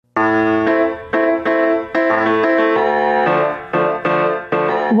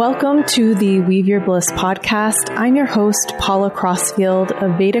Welcome to the Weave Your Bliss podcast. I'm your host, Paula Crossfield,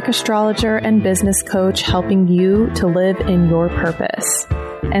 a Vedic astrologer and business coach, helping you to live in your purpose.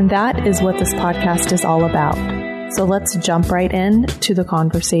 And that is what this podcast is all about. So let's jump right in to the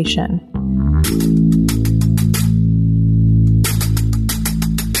conversation.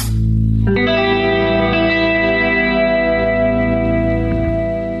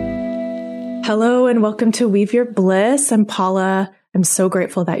 Hello and welcome to Weave Your Bliss. I'm Paula. I'm so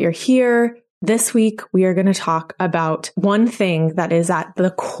grateful that you're here. This week, we are going to talk about one thing that is at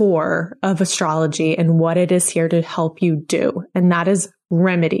the core of astrology and what it is here to help you do, and that is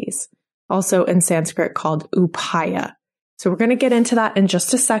remedies, also in Sanskrit called upaya. So we're going to get into that in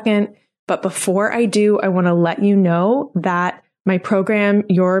just a second. But before I do, I want to let you know that my program,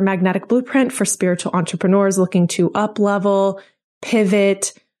 Your Magnetic Blueprint for Spiritual Entrepreneurs looking to up-level,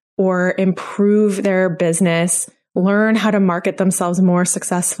 pivot, or improve their business, learn how to market themselves more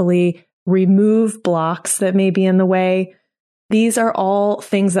successfully, remove blocks that may be in the way. These are all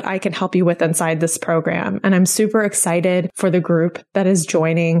things that I can help you with inside this program. And I'm super excited for the group that is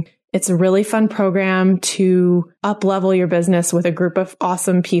joining. It's a really fun program to up-level your business with a group of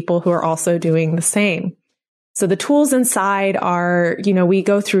awesome people who are also doing the same. So the tools inside are, we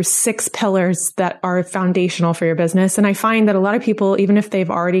go through 6 pillars that are foundational for your business. And I find that a lot of people, even if they've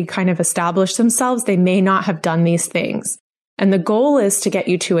already kind of established themselves, they may not have done these things. And the goal is to get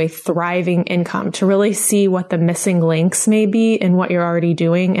you to a thriving income, to really see what the missing links may be in what you're already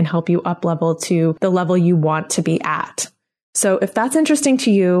doing and help you up level to the level you want to be at. So if that's interesting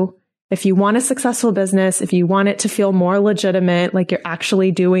to you, if you want a successful business, if you want it to feel more legitimate, like you're actually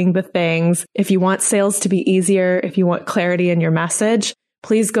doing the things, if you want sales to be easier, if you want clarity in your message,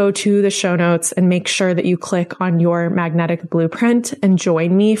 please go to the show notes and make sure that you click on Your Magnetic Blueprint and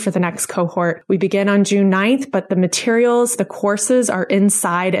join me for the next cohort. We begin on June 9th, but the materials, the courses are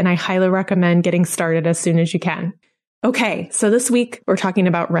inside, and I highly recommend getting started as soon as you can. Okay, so this week we're talking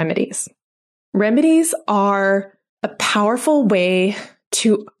about remedies. Remedies are a powerful way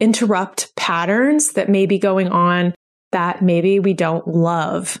to interrupt patterns that may be going on that maybe we don't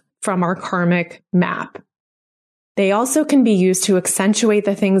love from our karmic map. They also can be used to accentuate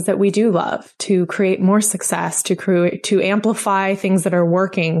the things that we do love, to create more success, to amplify things that are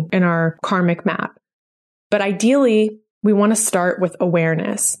working in our karmic map. But ideally, we want to start with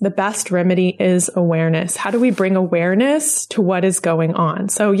awareness. The best remedy is awareness. How do we bring awareness to what is going on?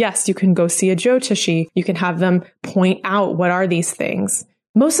 So yes, you can go see a Jyotishi. You can have them point out what are these things.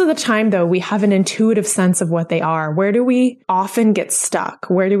 Most of the time, though, we have an intuitive sense of what they are. Where do we often get stuck?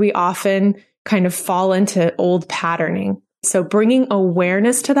 Where do we often kind of fall into old patterning? So bringing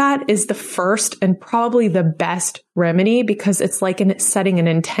awareness to that is the first and probably the best remedy, because it's like setting an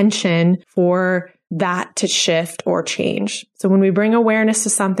intention for that to shift or change. So when we bring awareness to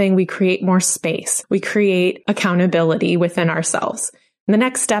something, we create more space. We create accountability within ourselves. And the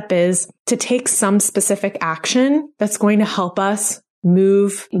next step is to take some specific action that's going to help us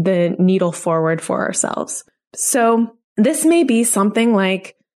move the needle forward for ourselves. So this may be something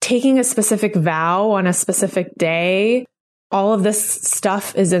like taking a specific vow on a specific day. All of this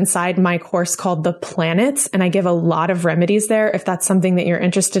stuff is inside my course called The Planets, and I give a lot of remedies there if that's something that you're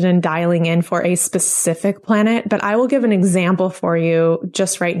interested in dialing in for a specific planet. But I will give an example for you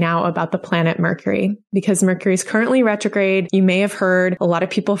just right now about the planet Mercury, because Mercury is currently retrograde. You may have heard a lot of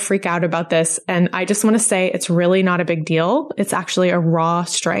people freak out about this, and I just want to say it's really not a big deal. It's actually a raw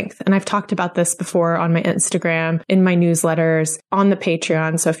strength. And I've talked about this before on my Instagram, in my newsletters, on the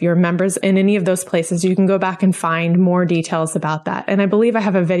Patreon. So if you're members in any of those places, you can go back and find more details about that. And I believe I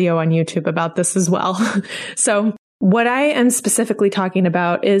have a video on YouTube about this as well. So what I am specifically talking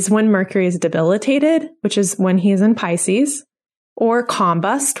about is when Mercury is debilitated, which is when he is in Pisces, or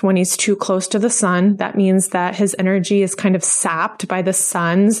combust, when he's too close to the sun. That means that his energy is kind of sapped by the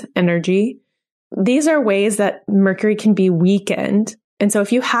sun's energy. These are ways that Mercury can be weakened. And so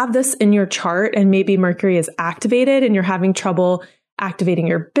if you have this in your chart and maybe Mercury is activated and you're having trouble activating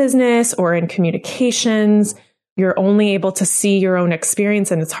your business or in communications, you're only able to see your own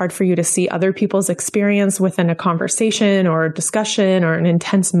experience, and it's hard for you to see other people's experience within a conversation or a discussion or an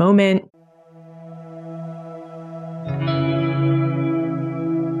intense moment.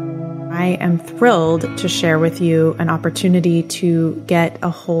 I am thrilled to share with you an opportunity to get a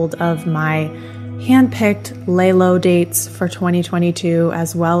hold of my handpicked lay low dates for 2022,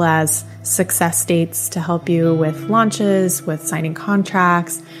 as well as success dates to help you with launches, with signing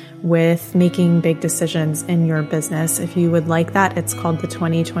contracts, with making big decisions in your business. If you would like that, it's called the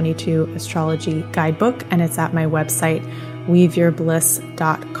 2022 Astrology Guidebook, and it's at my website,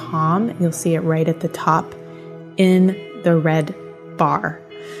 weaveyourbliss.com. You'll see it right at the top in the red bar.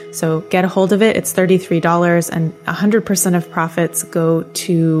 So get a hold of it. It's $33 and 100% of profits go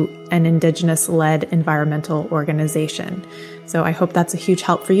to an Indigenous-led environmental organization. So I hope that's a huge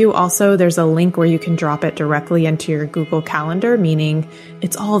help for you. Also, there's a link where you can drop it directly into your Google Calendar, meaning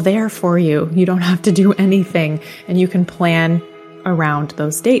it's all there for you. You don't have to do anything and you can plan around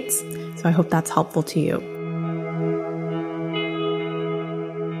those dates. So I hope that's helpful to you.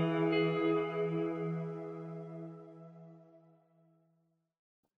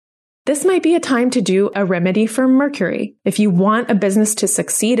 This might be a time to do a remedy for Mercury. If you want a business to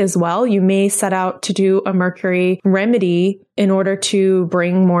succeed as well, you may set out to do a Mercury remedy in order to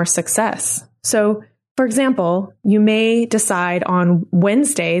bring more success. So, for example, you may decide on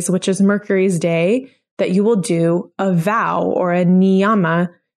Wednesdays, which is Mercury's day, that you will do a vow or a niyama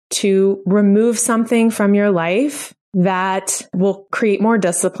to remove something from your life that will create more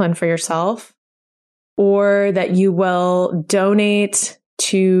discipline for yourself, or that you will donate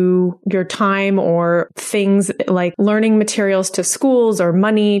to your time or things like learning materials to schools or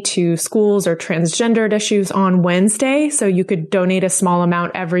money to schools or transgendered issues on Wednesday. So you could donate a small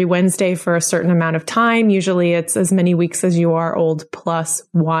amount every Wednesday for a certain amount of time. Usually it's as many weeks as you are old plus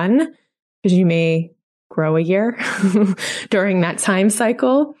one, because you may grow a year during that time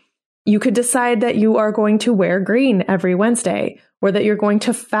cycle. You could decide that you are going to wear green every Wednesday, or that you're going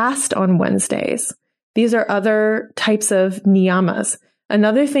to fast on Wednesdays. These are other types of niyamas.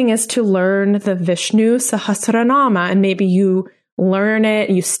 Another thing is to learn the Vishnu Sahasranama, and maybe you learn it,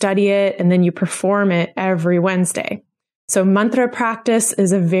 you study it, and then you perform it every Wednesday. So mantra practice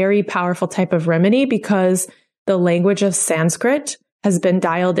is a very powerful type of remedy because the language of Sanskrit has been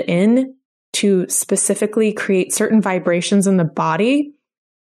dialed in to specifically create certain vibrations in the body,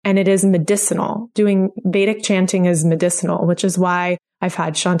 and it is medicinal. Doing Vedic chanting is medicinal, which is why I've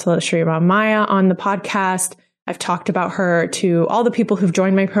had Shantala Sriramaya on the podcast. I've talked about her to all the people who've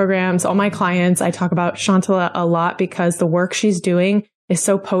joined my programs, all my clients. I talk about Shantala a lot because the work she's doing is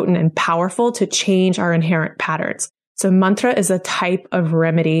so potent and powerful to change our inherent patterns. So mantra is a type of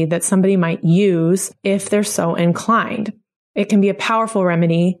remedy that somebody might use if they're so inclined. It can be a powerful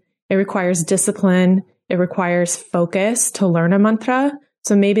remedy. It requires discipline. It requires focus to learn a mantra.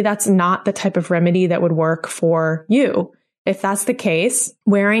 So maybe that's not the type of remedy that would work for you. If that's the case,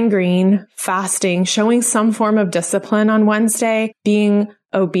 wearing green, fasting, showing some form of discipline on Wednesday, being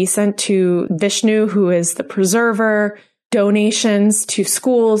obeisant to Vishnu, who is the preserver, donations to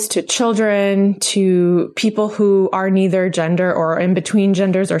schools, to children, to people who are neither gender or in between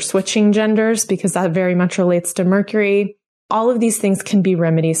genders or switching genders, because that very much relates to Mercury. All of these things can be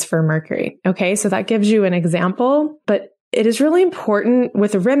remedies for Mercury. Okay, so that gives you an example, but it is really important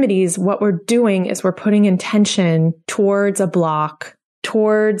with the remedies. What we're doing is we're putting intention towards a block,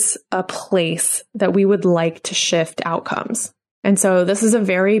 towards a place that we would like to shift outcomes. And so this is a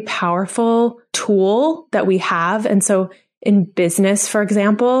very powerful tool that we have. And so in business, for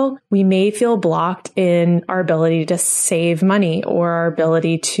example, we may feel blocked in our ability to save money or our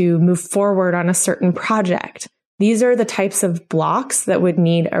ability to move forward on a certain project. These are the types of blocks that would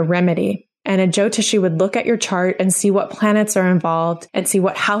need a remedy. And a Jyotishi would look at your chart and see what planets are involved and see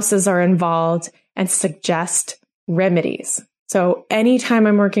what houses are involved and suggest remedies. So anytime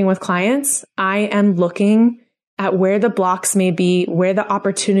I'm working with clients, I am looking at where the blocks may be, where the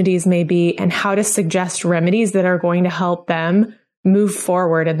opportunities may be, and how to suggest remedies that are going to help them move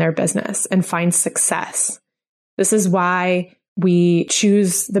forward in their business and find success. This is why we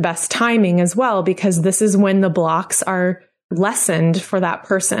choose the best timing as well, because this is when the blocks are lessened for that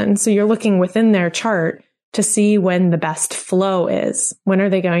person. So you're looking within their chart to see when the best flow is. When are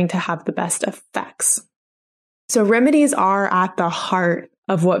they going to have the best effects? So remedies are at the heart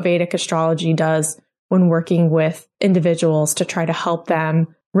of what Vedic astrology does when working with individuals to try to help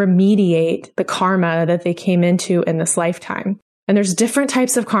them remediate the karma that they came into in this lifetime. And there's different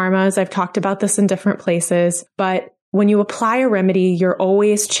types of karmas. I've talked about this in different places, but when you apply a remedy, you're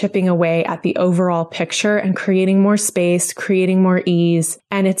always chipping away at the overall picture and creating more space, creating more ease.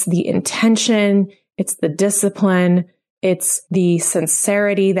 And it's the intention, it's the discipline, it's the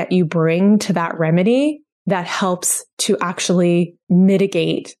sincerity that you bring to that remedy that helps to actually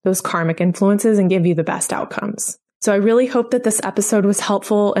mitigate those karmic influences and give you the best outcomes. So I really hope that this episode was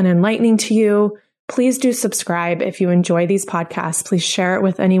helpful and enlightening to you. Please do subscribe if you enjoy these podcasts. Please share it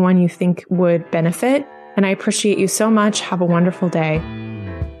with anyone you think would benefit. And I appreciate you so much. Have a wonderful day.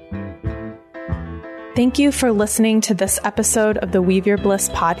 Thank you for listening to this episode of the Weave Your Bliss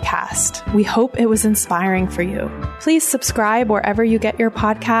podcast. We hope it was inspiring for you. Please subscribe wherever you get your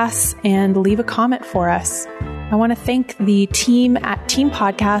podcasts and leave a comment for us. I want to thank the team at Team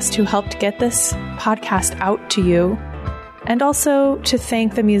Podcast who helped get this podcast out to you. and also to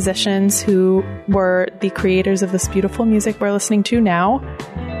thank the musicians who were the creators of this beautiful music we're listening to now.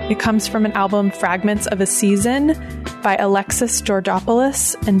 It comes from an album, Fragments of a Season, by Alexis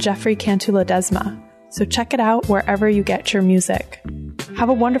Georgopoulos and Jeffrey Cantu-Ledesma. So check it out wherever you get your music. Have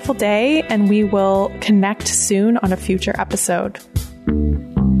a wonderful day, and we will connect soon on a future episode.